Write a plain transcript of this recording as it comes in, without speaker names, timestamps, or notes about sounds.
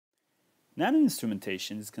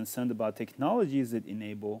Nano-instrumentation is concerned about technologies that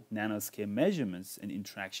enable nanoscale measurements and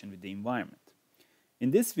interaction with the environment.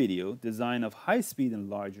 In this video, design of high-speed and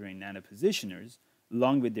large-range nano-positioners,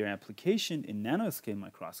 along with their application in nanoscale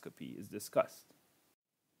microscopy, is discussed.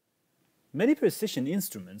 Many precision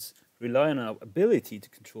instruments rely on our ability to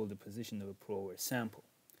control the position of a probe or sample.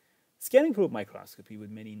 Scanning probe microscopy with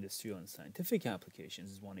many industrial and scientific applications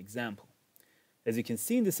is one example. As you can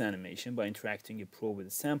see in this animation, by interacting a probe with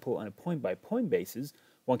a sample on a point-by-point basis,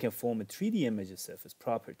 one can form a 3D image of surface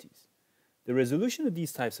properties. The resolution of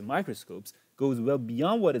these types of microscopes goes well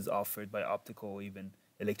beyond what is offered by optical or even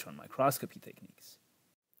electron microscopy techniques.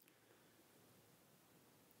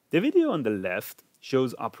 The video on the left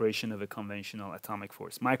shows operation of a conventional atomic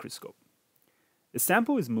force microscope. The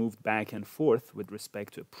sample is moved back and forth with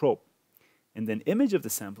respect to a probe, and an image of the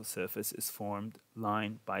sample surface is formed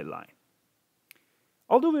line by line.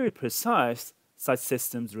 Although very precise, such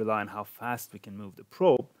systems rely on how fast we can move the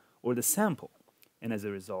probe or the sample, and as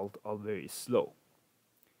a result are very slow.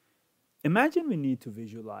 Imagine we need to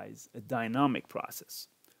visualize a dynamic process,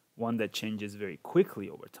 one that changes very quickly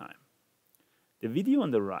over time. The video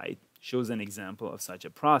on the right shows an example of such a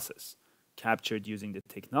process, captured using the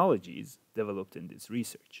technologies developed in this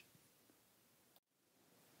research.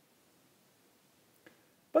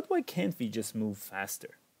 But why can't we just move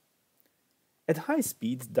faster? At high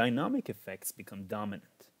speeds, dynamic effects become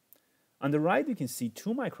dominant. On the right, you can see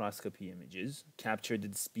two microscopy images captured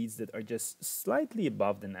at speeds that are just slightly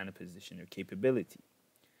above the nano-positioner capability.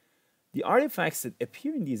 The artifacts that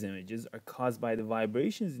appear in these images are caused by the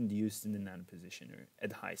vibrations induced in the nano-positioner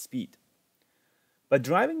at high speed. By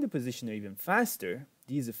driving the positioner even faster,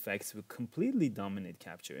 these effects will completely dominate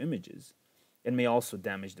capture images and may also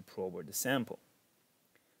damage the probe or the sample.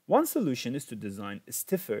 One solution is to design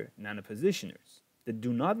stiffer nano-positioners that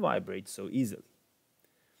do not vibrate so easily.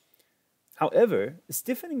 However,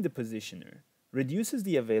 stiffening the positioner reduces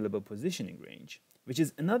the available positioning range, which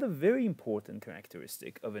is another very important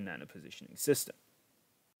characteristic of a nano-positioning system.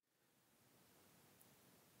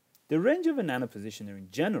 The range of a nano-positioner in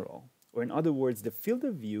general, or in other words, the field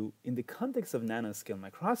of view in the context of nanoscale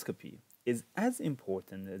microscopy, is as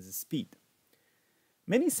important as the speed.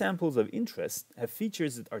 Many samples of interest have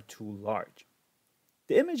features that are too large.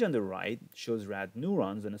 The image on the right shows rat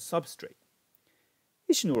neurons on a substrate.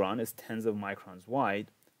 Each neuron is tens of microns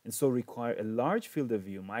wide and so require a large field of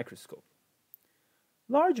view microscope.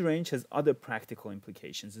 Large range has other practical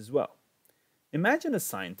implications as well. Imagine a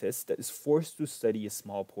scientist that is forced to study a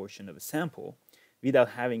small portion of a sample without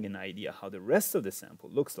having an idea how the rest of the sample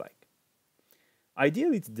looks like.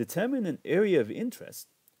 Ideally, to determine an area of interest,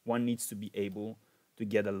 one needs to be able to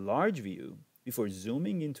get a large view before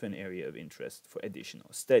zooming into an area of interest for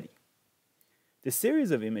additional study. The series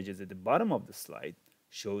of images at the bottom of the slide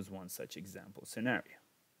shows one such example scenario.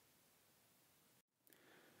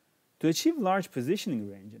 To achieve large positioning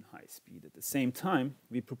range and high speed at the same time,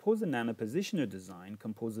 we propose a nano-positioner design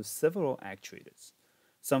composed of several actuators,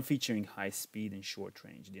 some featuring high speed and short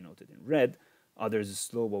range denoted in red, others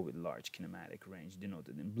slow but with large kinematic range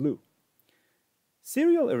denoted in blue.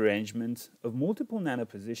 Serial arrangement of multiple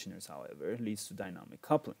nano-positioners, however, leads to dynamic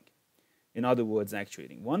coupling. In other words,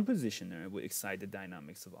 actuating one positioner will excite the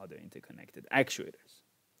dynamics of other interconnected actuators.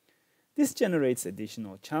 This generates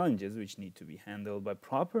additional challenges which need to be handled by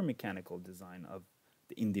proper mechanical design of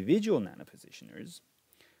the individual nano-positioners,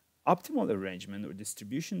 optimal arrangement or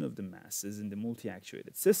distribution of the masses in the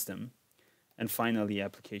multi-actuated system, and finally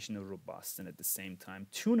application of robust and at the same time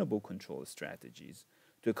tunable control strategies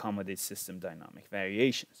to accommodate system dynamic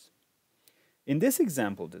variations. In this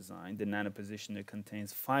example design, the nano-positioner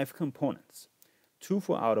contains 5 components, 2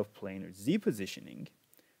 for out-of-plane or Z positioning,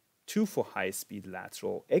 2 for high-speed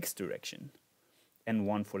lateral X direction, and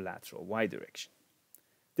 1 for lateral Y direction.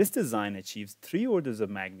 This design achieves 3 orders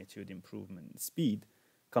of magnitude improvement in speed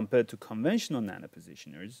compared to conventional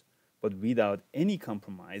nano-positioners, but without any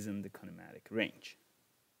compromise in the kinematic range.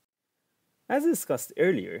 As discussed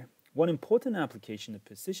earlier, one important application of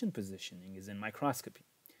precision positioning is in microscopy.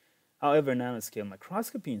 However, nanoscale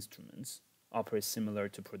microscopy instruments operate similar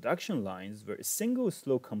to production lines where a single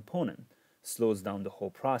slow component slows down the whole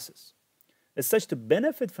process. As such, to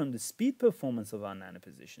benefit from the speed performance of our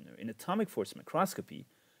nano-positioner in atomic force microscopy,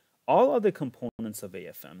 all other components of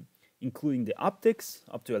AFM, including the optics,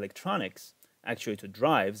 optoelectronics, actuator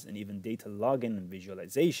drives, and even data logging and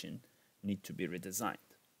visualization, need to be redesigned.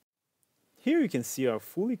 Here you can see our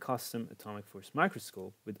fully custom atomic force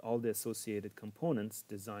microscope with all the associated components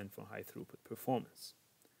designed for high throughput performance.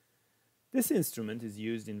 This instrument is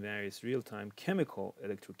used in various real-time chemical,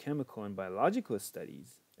 electrochemical, and biological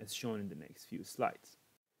studies, as shown in the next few slides.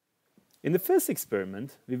 In the first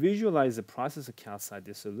experiment, we visualize the process of calcite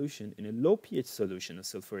dissolution in a low pH solution of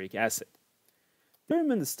sulfuric acid. The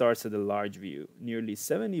experiment starts at a large view, nearly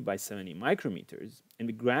 70 by 70 micrometers, and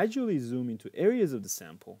we gradually zoom into areas of the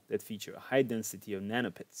sample that feature a high density of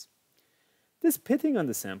nanopits. This pitting on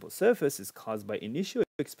the sample surface is caused by initial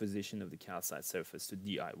exposition of the calcite surface to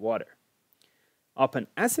DI water. Upon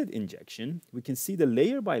acid injection, we can see the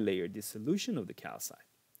layer-by-layer dissolution of the calcite.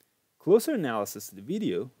 Closer analysis of the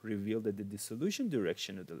video revealed that the dissolution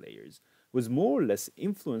direction of the layers was more or less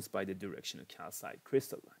influenced by the direction of calcite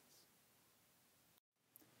crystal lines.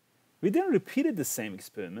 We then repeated the same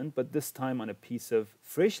experiment, but this time on a piece of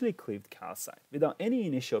freshly cleaved calcite without any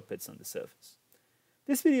initial pits on the surface.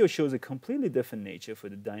 This video shows a completely different nature for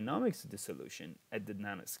the dynamics of dissolution at the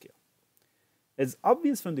nanoscale. As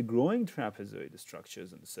obvious from the growing trapezoid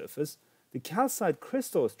structures on the surface, the calcite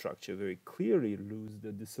crystal structure very clearly loses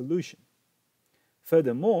the dissolution.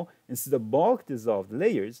 Furthermore, instead of bulk dissolved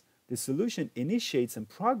layers, dissolution initiates and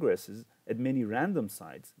progresses at many random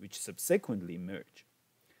sites which subsequently merge.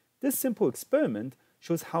 This simple experiment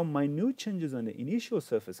shows how minute changes on the initial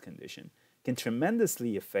surface condition can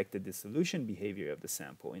tremendously affect the dissolution behavior of the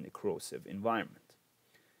sample in a corrosive environment.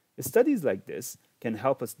 Studies like this can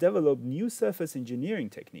help us develop new surface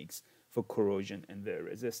engineering techniques for corrosion and wear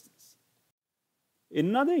resistance. In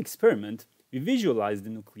another experiment, we visualized the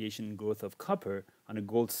nucleation and growth of copper on a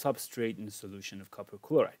gold substrate in a solution of copper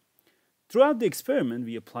chloride. Throughout the experiment,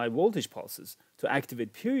 we applied voltage pulses to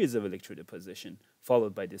activate periods of electrodeposition,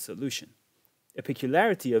 followed by dissolution. A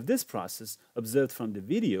peculiarity of this process observed from the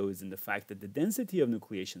video is in the fact that the density of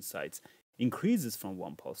nucleation sites increases from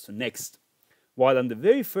one pulse to next. While on the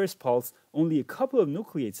very first pulse, only a couple of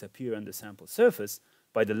nucleates appear on the sample surface,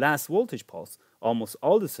 by the last voltage pulse, almost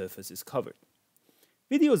all the surface is covered.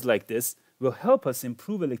 Videos like this will help us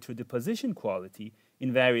improve electrodeposition quality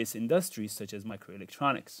in various industries such as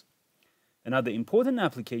microelectronics. Another important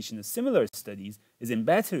application of similar studies is in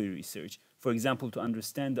battery research, for example, to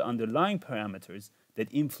understand the underlying parameters that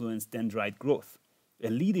influence dendrite growth, a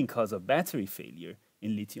leading cause of battery failure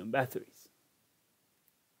in lithium batteries.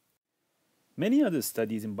 Many other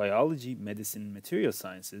studies in biology, medicine, and material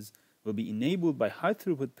sciences will be enabled by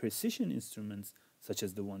high-throughput precision instruments such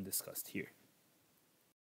as the one discussed here.